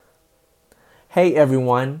Hey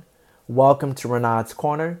everyone, welcome to Renard's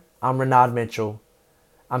Corner. I'm Renard Mitchell.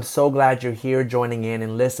 I'm so glad you're here joining in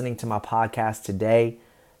and listening to my podcast today.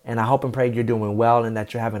 And I hope and pray you're doing well and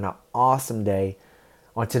that you're having an awesome day.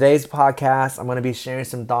 On today's podcast, I'm going to be sharing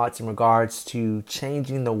some thoughts in regards to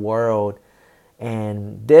changing the world.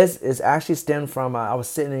 And this is actually stemmed from I was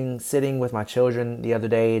sitting with my children the other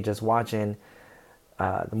day, just watching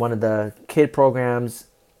one of the kid programs,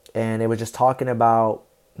 and it was just talking about,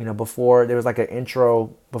 before there was like an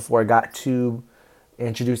intro before it got to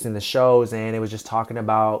introducing the shows, and it was just talking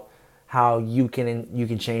about how you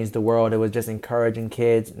can change the world. It was just encouraging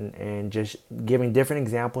kids and just giving different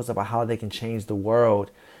examples about how they can change the world.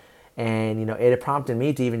 And it prompted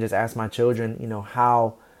me to even just ask my children,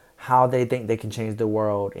 how they think they can change the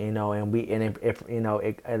world, it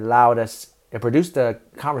allowed us, it produced a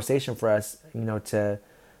conversation for us, to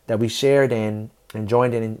that we shared and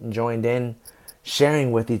joined in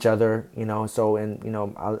sharing with each other, so, and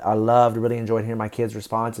I loved, really enjoyed hearing my kids'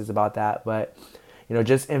 responses about that. But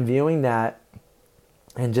just in viewing that,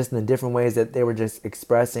 and just in the different ways that they were just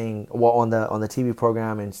expressing, well, on the TV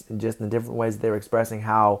program, and just in the different ways that they were expressing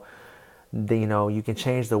how you can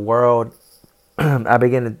change the world. I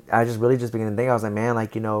just really just began to think. I was like, man,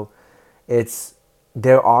 like, it's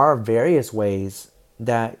there are various ways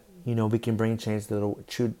that we can bring change to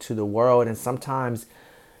the world. And sometimes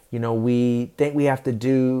we think we have to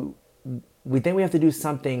do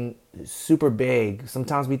something super big.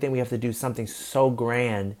 Sometimes we think we have to do something so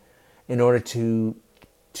grand in order to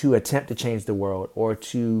attempt to change the world, or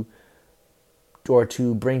to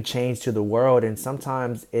bring change to the world. And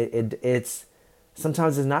sometimes it's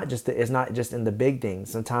not just in the big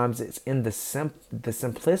things. Sometimes it's in the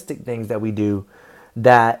simplistic things that we do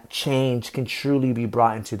that change can truly be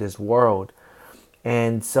brought into this world.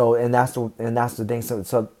 And that's the thing.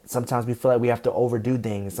 So sometimes we feel like we have to overdo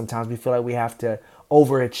things. Sometimes we feel like we have to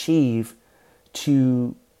overachieve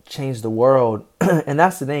to change the world. And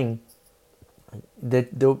that's the thing.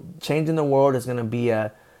 The changing the world is going to be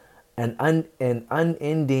an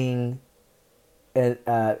unending,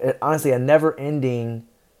 honestly, a never-ending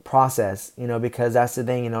process. Because that's the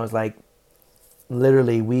thing. It's like,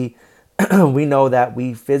 literally, we we know that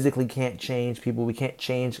we physically can't change people. We can't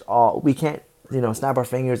change all. We can't snap our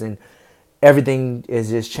fingers and everything is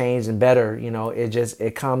just changed and better.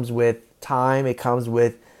 It comes with time. It comes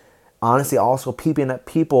with, honestly, also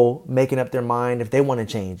people making up their mind if they want to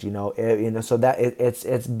change. So that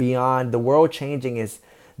it's beyond the world changing. Is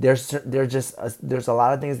there's a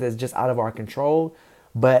lot of things that's just out of our control.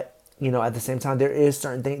 But at the same time, there is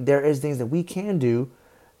things that we can do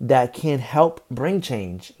that can help bring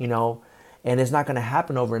change. And it's not going to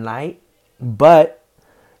happen overnight, but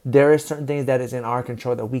there is certain things that is in our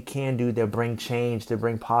control that we can do that bring change, to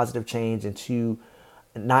bring positive change into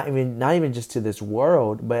not even just to this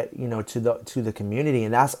world, but to the community.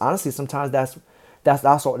 And that's honestly, sometimes that's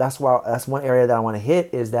one area that I want to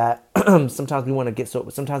hit, is that sometimes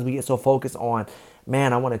we get so focused on,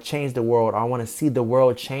 man, I want to change the world, or I want to see the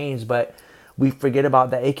world change, but we forget about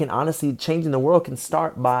that. It can honestly, changing the world can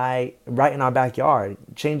start by right in our backyard.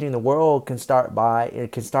 Changing the world it can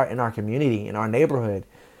start in our community, in our neighborhood.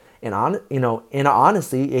 And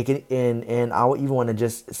honestly, it can, and I even want to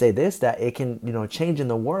just say this, that it can, changing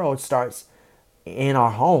the world starts in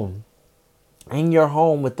our home, in your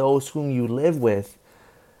home, with those whom you live with.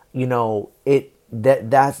 There's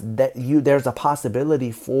a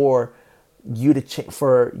possibility for you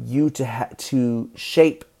to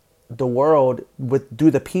shape the world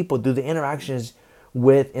through the people, through the interactions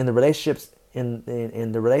in the relationships,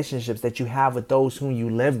 in the relationships that you have with those whom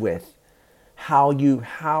you live with. How you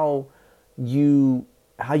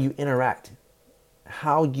interact,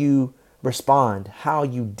 how you respond, how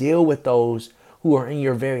you deal with those who are in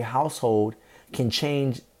your very household can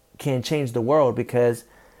change the world. Because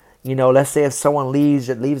let's say if someone leaves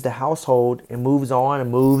the household and moves on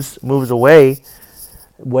and moves away,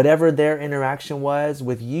 whatever their interaction was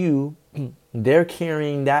with you, they're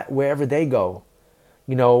carrying that wherever they go.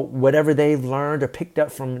 Whatever they've learned or picked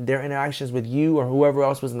up from their interactions with you or whoever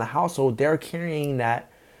else was in the household, they're carrying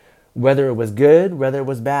that, whether it was good, whether it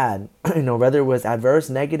was bad, whether it was adverse,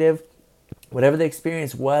 negative, whatever the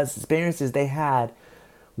experiences they had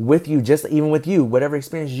with you, just even with you, whatever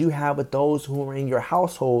experience you have with those who are in your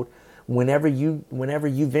household, whenever you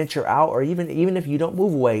venture out, or even if you don't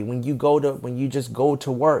move away, when you just go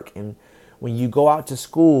to work, and when you go out to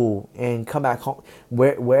school and come back home,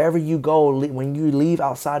 wherever you go, when you leave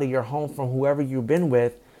outside of your home from whoever you've been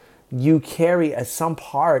with, you carry some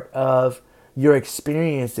part of your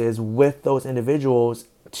experiences with those individuals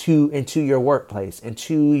into your workplace,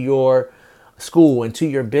 into your school, into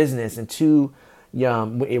your business, into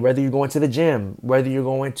whether you're going to the gym, whether you're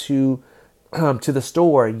going to the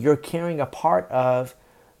store, you're carrying a part of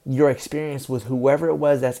your experience with whoever it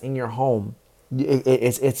was that's in your home.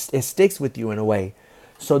 It sticks with you in a way.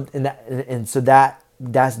 So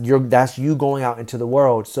that's you going out into the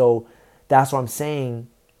world. So that's what I'm saying.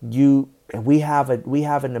 We have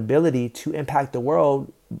an ability to impact the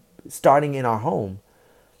world starting in our home.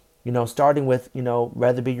 Starting with,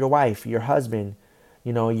 whether it be your wife, your husband,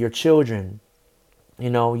 your children,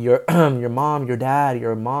 your your mom, your dad,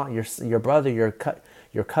 your brother,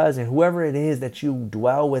 your cousin, whoever it is that you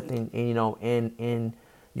dwell with in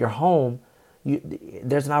your home.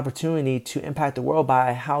 There's an opportunity to impact the world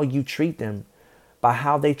by how you treat them, by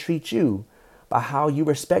how they treat you, by how you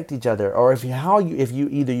respect each other, or if you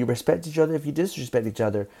either you respect each other, if you disrespect each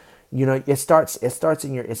other. It starts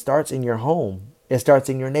in your home. It starts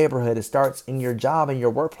in your neighborhood. It starts in your job and your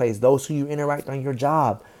workplace. Those who you interact on your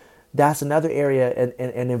job. That's another area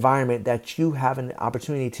and environment that you have an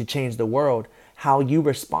opportunity to change the world. How you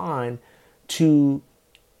respond to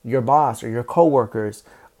your boss or your coworkers,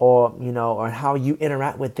 or how you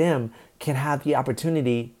interact with them, can have the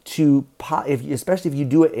opportunity to, especially if you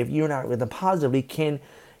do it, if you interact with them positively, change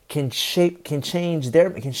their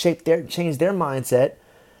mindset,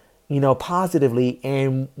 positively.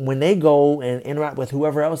 And when they go and interact with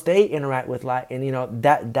whoever else they interact with,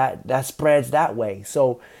 that spreads that way.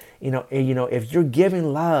 So, if you're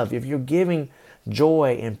giving love, if you're giving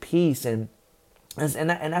joy and peace and that's,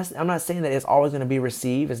 I'm not saying that it's always going to be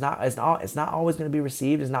received. It's not always going to be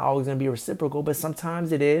received. It's not always going to be reciprocal, but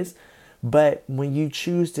sometimes it is. But when you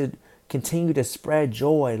choose to continue to spread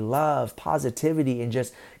joy, love, positivity, and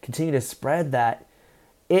just continue to spread that,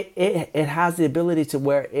 it has the ability to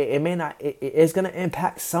where it may not, it's going to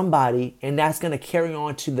impact somebody, and that's going to carry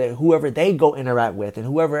on to whoever they go interact with, and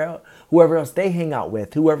whoever else they hang out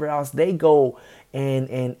with, whoever else they go and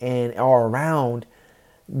are around.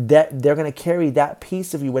 That they're going to carry that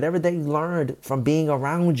piece of you, whatever they learned from being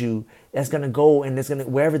around you, that's going to go, and it's going to,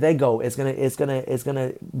 wherever they go, it's going to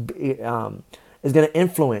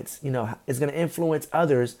influence, it's going to influence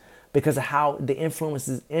others because of how the influence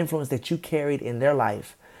that you carried in their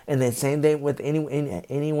life. And then same thing with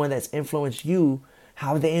anyone that's influenced you,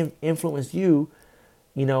 how they influence you.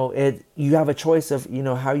 You have a choice of,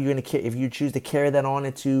 how you're going to, if you choose to carry that on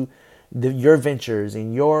into your ventures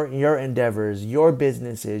and your endeavors, your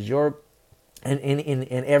businesses, in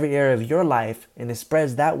every area of your life, and it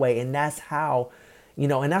spreads that way. And that's how,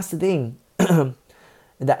 and that's the thing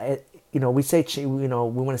that we say, we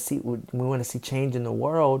want to see change in the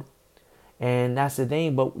world, and that's the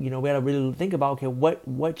thing. But we got to really think about, okay,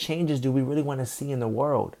 what changes do we really want to see in the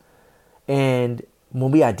world? And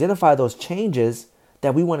when we identify those changes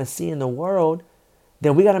that we want to see in the world,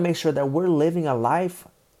 then we got to make sure that we're living a life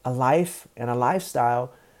and a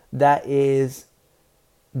lifestyle that is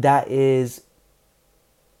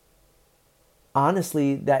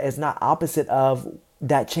honestly, that is not opposite of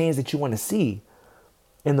that change that you want to see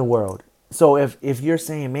in the world. So if you're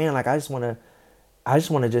saying, man, like I want to I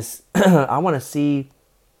want to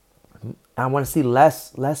see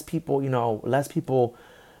less people,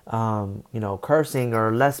 cursing,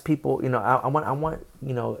 or less people, I want,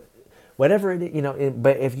 whatever it is,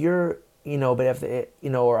 but if you're, but if it,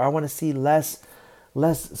 or I want to see less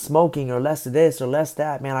smoking, or less of this or less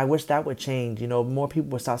that, man, I wish that would change. More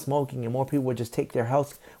people would stop smoking, and more people would just take their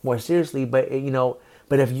health more seriously. But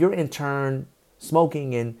but if you're in turn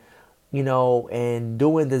smoking and and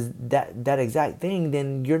doing that exact thing,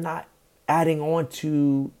 then you're not adding on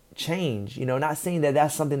to change. Not saying that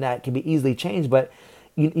that's something that can be easily changed, but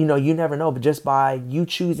you never know. But just by you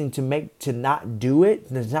choosing to not do it,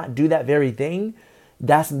 to not do that very thing,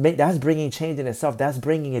 that's bringing change in itself. That's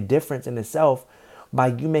bringing a difference in itself by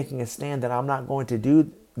you making a stand that I'm not going to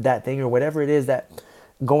do that thing, or whatever it is that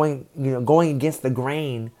going against the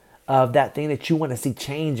grain of that thing that you want to see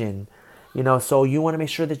change in. So you want to make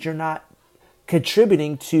sure that you're not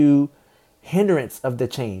contributing to hindrance of the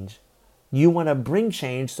change. You want to bring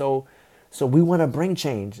change. So we want to bring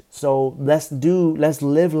change. So let's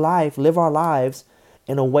live our lives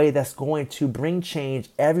in a way that's going to bring change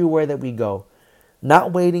everywhere that we go.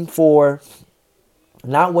 Not waiting for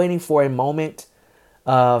a moment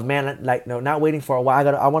of, man, like, no, not waiting for a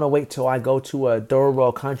while. I want to wait till I go to a third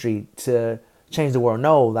world country to change the world.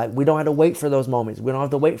 No, like, we don't have to wait for those moments. We don't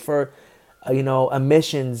have to wait for a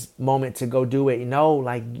missions moment to go do it.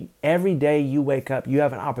 Like, every day you wake up, you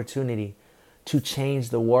have an opportunity to change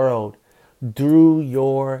the world through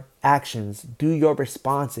your actions, through your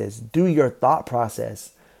responses, through your thought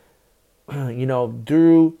process,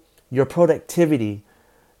 through your productivity,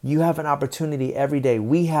 You have an opportunity every day.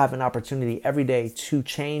 We have an opportunity every day to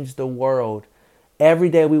change the world. Every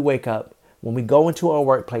day we wake up, when we go into our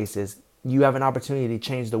workplaces, you have an opportunity to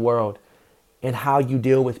change the world in how you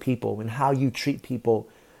deal with people and how you treat people.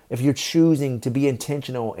 If you're choosing to be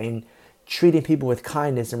intentional and treating people with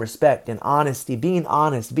kindness and respect and honesty, being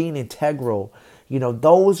honest, being integral,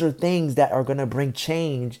 those are things that are going to bring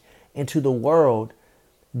change into the world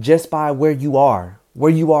just by where you are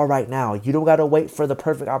right now. You don't got to wait for the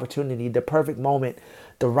perfect opportunity, the perfect moment,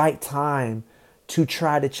 the right time to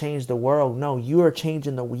try to change the world. No, you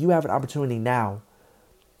have an opportunity now,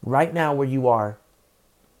 right now where you are,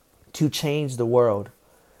 to change the world.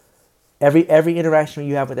 Every interaction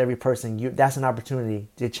you have with every person, that's an opportunity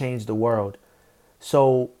to change the world.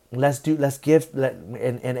 So in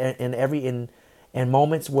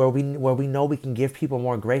moments where we know we can give people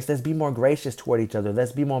more grace, let's be more gracious toward each other.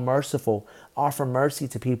 Let's be more merciful. Offer mercy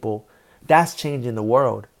to people. That's changing the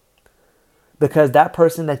world. Because that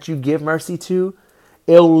person that you give mercy to,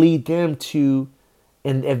 it'll lead them to,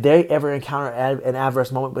 and if they ever encounter an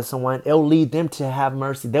adverse moment with someone, it'll lead them to have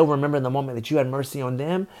mercy. They'll remember the moment that you had mercy on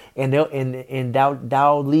them, and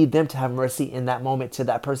that'll lead them to have mercy in that moment to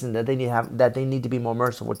that person that they need to be more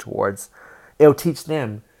merciful towards. It'll teach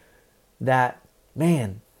them that,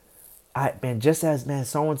 just as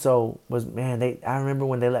so and so was, I remember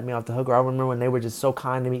when they let me off the hook, or I remember when they were just so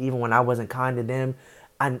kind to me, even when I wasn't kind to them.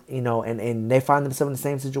 And they find themselves in the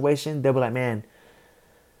same situation, they'll be like,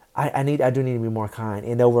 I do need to be more kind,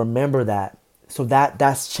 and they'll remember that. So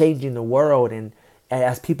that's changing the world. And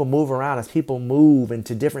as people move around, as people move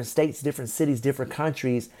into different states, different cities, different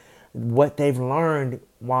countries, what they've learned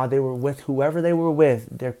while they were with whoever they were with,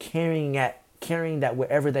 they're carrying that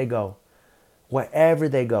wherever they go.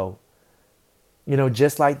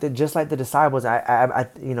 Just like the disciples, I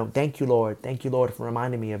thank you, Lord for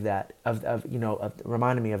reminding me of that,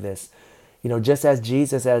 reminding me of this. Just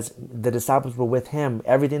as as the disciples were with him,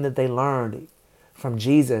 everything that they learned from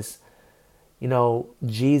Jesus,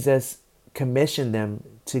 Jesus commissioned them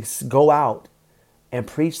to go out and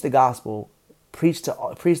preach the gospel, preach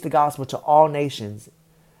the gospel to all nations,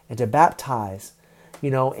 and to baptize,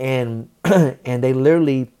 and and they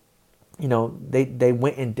literally, they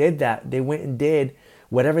went and did that. They went and did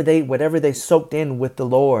whatever they soaked in with the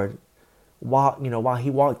Lord while he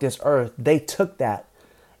walked this earth. They took that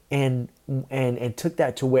and took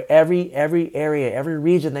that to where every area, every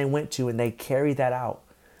region they went to, and they carried that out.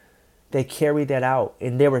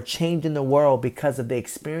 And they were changing the world because of the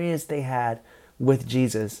experience they had with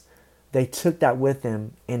Jesus. They took that with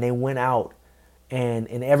them, and they went out, and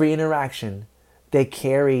in every interaction they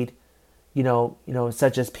carried,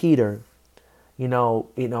 such as Peter, and the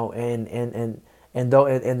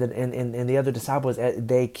other disciples,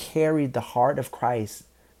 they carried the heart of Christ,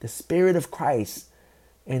 the Spirit of Christ.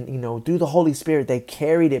 And, through the Holy Spirit, they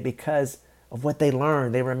carried it because of what they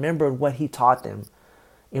learned. They remembered what he taught them,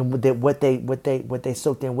 and what they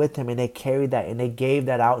soaked in with him, and they carried that, and they gave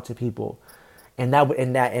that out to people, and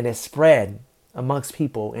it spread amongst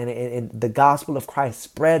people, and the gospel of Christ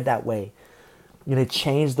spread that way, and it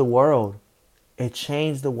changed the world. It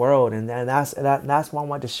changed the world, and that's what I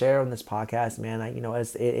want to share on this podcast, man.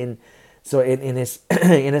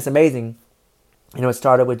 It's amazing. It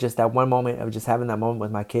started with just that one moment of just having that moment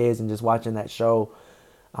with my kids and just watching that show,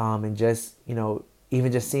 and just,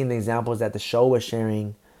 even just seeing the examples that the show was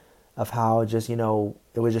sharing of how just, it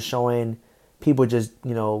was just showing people just,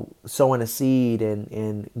 sowing a seed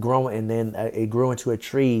and growing, and then it grew into a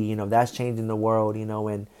tree. That's changing the world,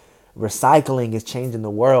 and recycling is changing the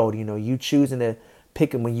world. You choosing to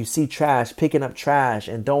when you see trash, picking up trash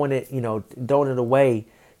and throwing it away.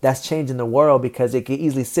 That's changing the world, because it could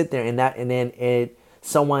easily sit there and then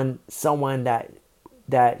someone that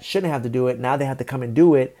shouldn't have to do it, now they have to come and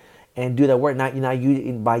do it and do that work. Not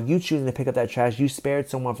by you choosing to pick up that trash, you spared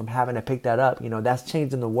someone from having to pick that up. That's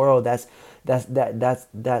changing the world. That's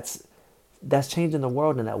changing the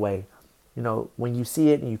world in that way. When you see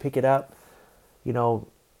it and you pick it up,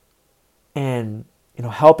 and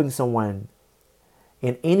helping someone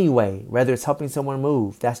in any way, whether it's helping someone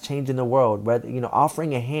move, that's changing the world. Whether,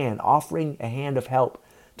 offering a hand of help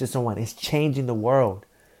to someone is changing the world.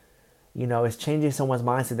 It's changing someone's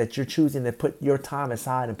mindset, that you're choosing to put your time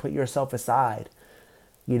aside and put yourself aside,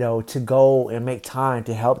 to go and make time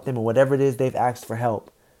to help them in whatever it is they've asked for help.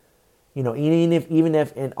 Even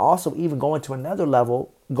if, and also even going to another level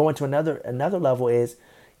is,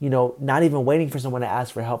 not even waiting for someone to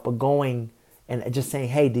ask for help, but going and just saying,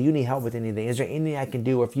 hey, do you need help with anything? Is there anything I can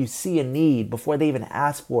do? Or if you see a need before they even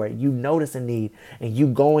ask for it, you notice a need and you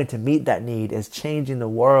going to meet that need, is changing the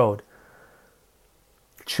world.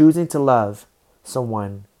 Choosing to love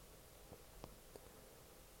someone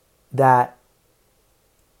that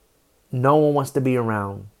no one wants to be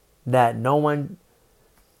around, that no one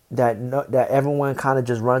that everyone kind of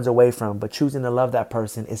just runs away from, but choosing to love that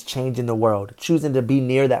person is changing the world. Choosing to be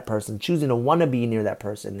near that person, choosing to want to be near that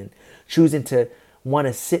person, and choosing to want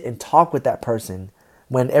to sit and talk with that person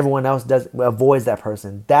when everyone else avoids that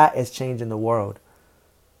person. That is changing the world.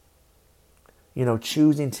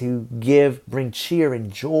 Choosing to bring cheer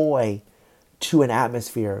and joy to an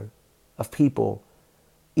atmosphere of people,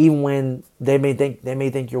 even when they may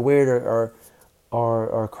think you're weird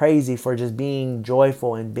or crazy for just being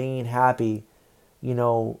joyful and being happy.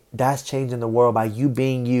 That's changing the world by you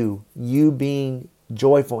being you being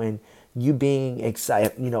joyful, and you being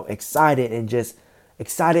excited and just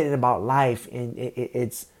excited about life. And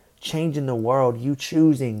it's changing the world. You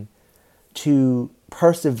choosing to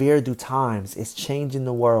persevere through times is changing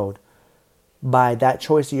the world by that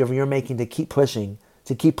choice you're making to keep pushing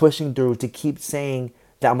through, to keep saying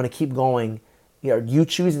that I'm going to keep going. You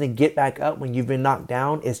choosing to get back up when you've been knocked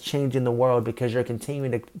down is changing the world, because you're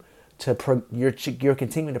continuing you're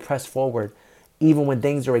continuing to press forward even when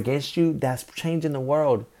things are against you. That's changing the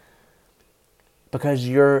world, because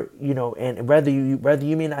and whether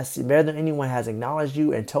you may not see, whether anyone has acknowledged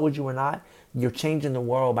you and told you or not, you're changing the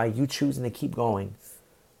world by you choosing to keep going.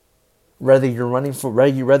 Whether you're running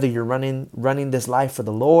this life for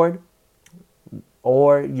the Lord,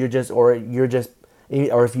 or if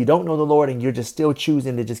you don't know the Lord and you're just still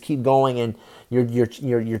choosing to just keep going, and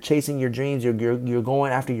you're chasing your dreams, you're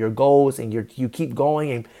going after your goals, and you keep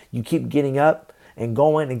going and you keep getting up and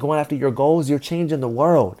going after your goals, you're changing the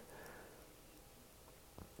world.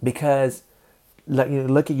 Because you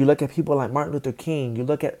look at people like Martin Luther King, you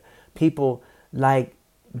look at people like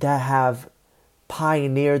that have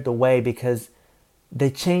pioneered the way, because they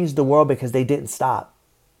changed the world because they didn't stop.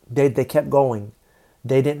 They kept going.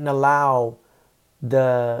 They didn't allow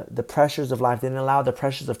the pressures of life. They didn't allow the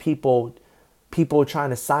pressures of people trying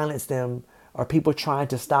to silence them, or people trying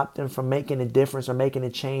to stop them from making a difference or making a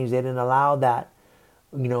change. They didn't allow that,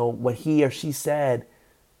 what he or she said,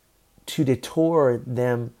 to detour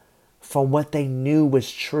them from what they knew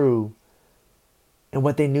was true and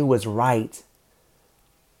what they knew was right.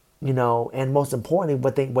 And most importantly,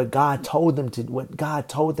 what God told them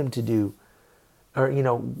to do, or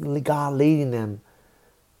God leading them.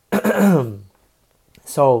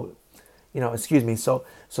 So, excuse me. So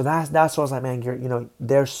that's what I was like, man.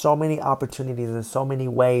 There's so many opportunities and so many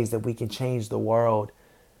ways that we can change the world.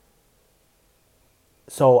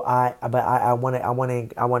 So I want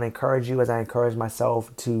to encourage you, as I encourage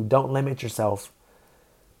myself, to don't limit yourself.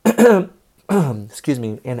 Excuse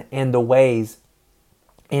me. In the ways.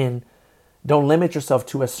 And don't limit yourself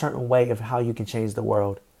to a certain way of how you can change the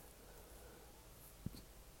world.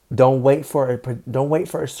 Don't wait for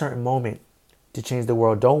a certain moment to change the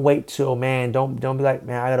world. Don't wait till, don't be like,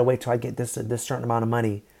 I gotta wait till I get this certain amount of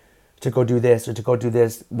money to go do this or to go do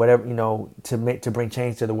this, whatever, to bring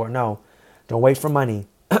change to the world. No, don't wait for money.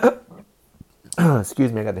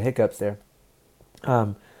 Excuse me, I got the hiccups there.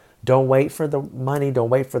 Don't wait for the money. Don't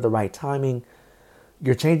wait for the right timing.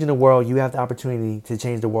 You're changing the world. You have the opportunity to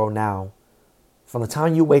change the world now. From the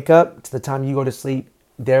time you wake up to the time you go to sleep,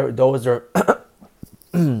 those are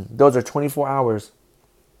 24 hours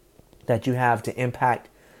that you have to impact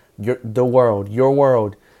your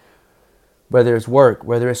world, whether it's work,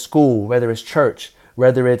 whether it's school, whether it's church,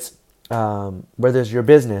 whether it's your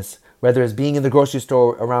business, whether it's being in the grocery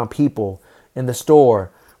store around people, in the store,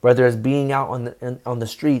 whether it's being out on the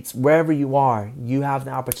streets, wherever you are. You have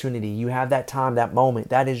the opportunity. You have that time, that moment.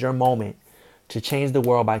 That is your moment to change the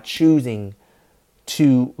world by choosing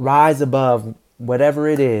to rise above whatever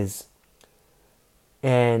it is,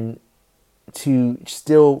 and to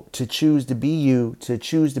choose to be you, to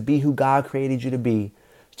choose to be who God created you to be,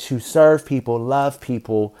 to serve people, love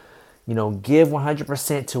people, give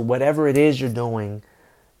 100% to whatever it is you're doing.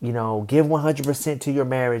 Give 100% to your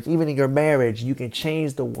marriage. Even in your marriage, you can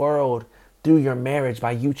change the world through your marriage by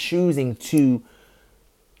you choosing to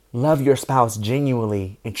love your spouse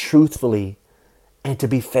genuinely and truthfully, and to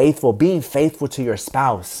be faithful. Being faithful to your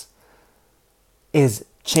spouse is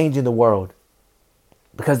changing the world,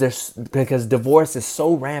 because divorce is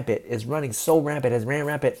so rampant. It's running so rampant. It's ran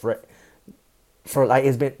rampant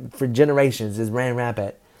it's been for generations. It's ran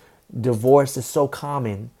rampant. Divorce is so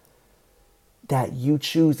common that you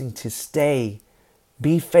choosing to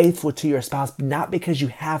be faithful to your spouse, not because you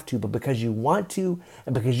have to, but because you want to,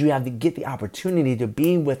 and because you have to get the opportunity to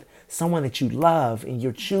be with someone that you love, and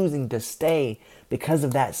you're choosing to stay because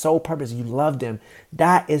of that sole purpose. You love them.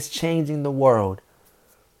 That is changing the world.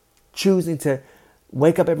 Choosing to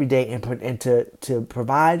Wake up every day and to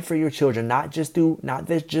provide for your children, just through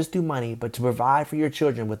money, but to provide for your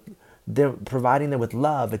children with them, providing them with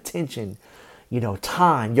love, attention,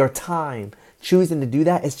 time, your time. Choosing to do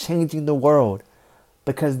that is changing the world,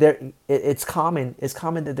 because it's common. It's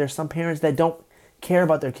common that there's some parents that don't care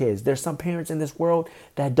about their kids. There's some parents in this world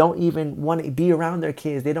that don't even want to be around their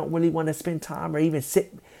kids. They don't really want to spend time or even to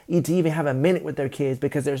even have a minute with their kids,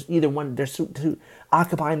 because there's either one, they're too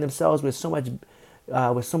occupying themselves with so much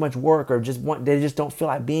work, or they just don't feel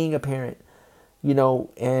like being a parent,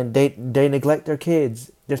 and they neglect their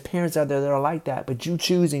kids. There's parents out there that are like that, but you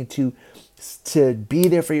choosing to be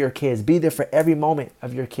there for your kids, be there for every moment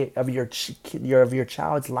of your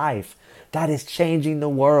child's life, that is changing the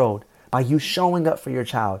world. By you showing up for your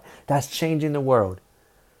child, that's changing the world.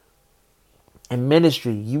 In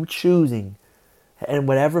ministry, you choosing, in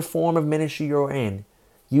whatever form of ministry you're in,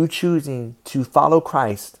 you choosing to follow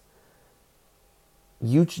Christ,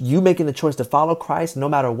 you making the choice to follow Christ no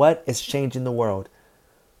matter what, is changing the world.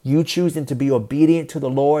 You choosing to be obedient to the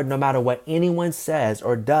Lord no matter what anyone says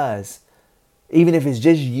or does, even if it's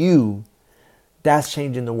just you, that's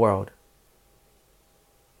changing the world.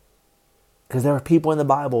 Because there are people in the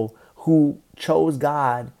Bible who chose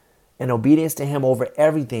God and obedience to Him over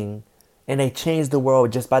everything, and they changed the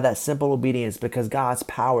world just by that simple obedience, because God's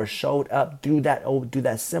power showed up through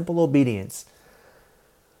that simple obedience.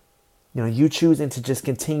 You choosing to just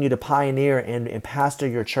continue to pioneer and pastor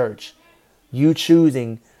your church. You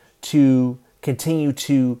choosing to continue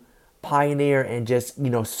to pioneer and just,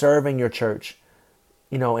 serve in your church,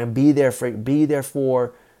 and be there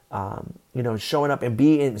for, showing up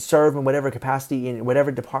and serve in whatever capacity, in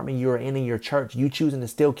whatever department you're in your church. You choosing to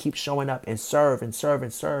still keep showing up and serve and serve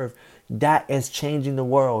and serve. That is changing the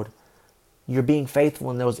world. You're being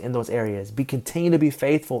faithful in those areas. Continue to be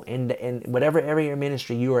faithful in whatever area of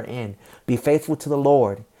ministry you are in. Be faithful to the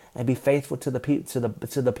Lord, and be faithful to the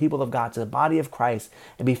people of God, to the body of Christ,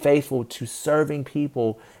 and be faithful to serving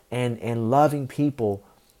people and loving people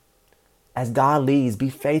as God leads. Be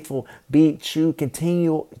faithful.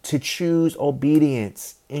 Continue to choose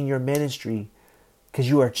obedience in your ministry, because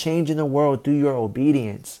you are changing the world through your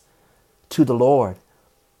obedience to the Lord.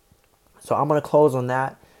 So I'm going to close on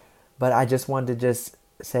that. But I just wanted to just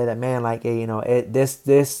say that, man, like,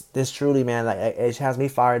 this truly, man, like, it has me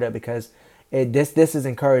fired up, because this is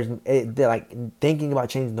encouraged. Like, thinking about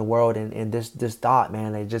changing the world and this thought,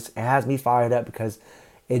 man, it has me fired up, because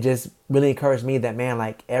it just really encouraged me that, man,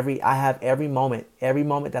 like, every moment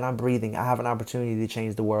that I'm breathing, I have an opportunity to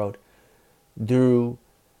change the world through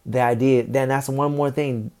the idea. Then that's one more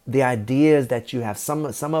thing, the ideas that you have. Some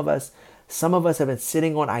of us have been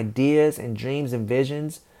sitting on ideas and dreams and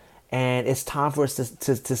visions. And it's time for us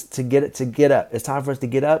to get up. It's time for us to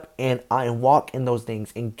get up and walk in those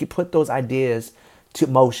things, and put those ideas to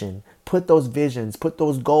motion. Put those visions, put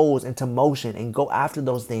those goals into motion, and go after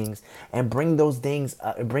those things, and bring those things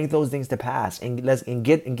to pass, and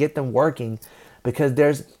get them working. Because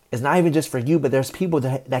it's not even just for you, but there's people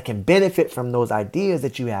that can benefit from those ideas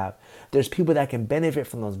that you have. There's people that can benefit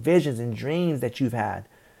from those visions and dreams that you've had.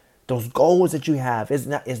 Those goals that you have, it's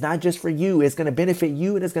not just for you. It's going to benefit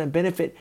you, and it's going to benefit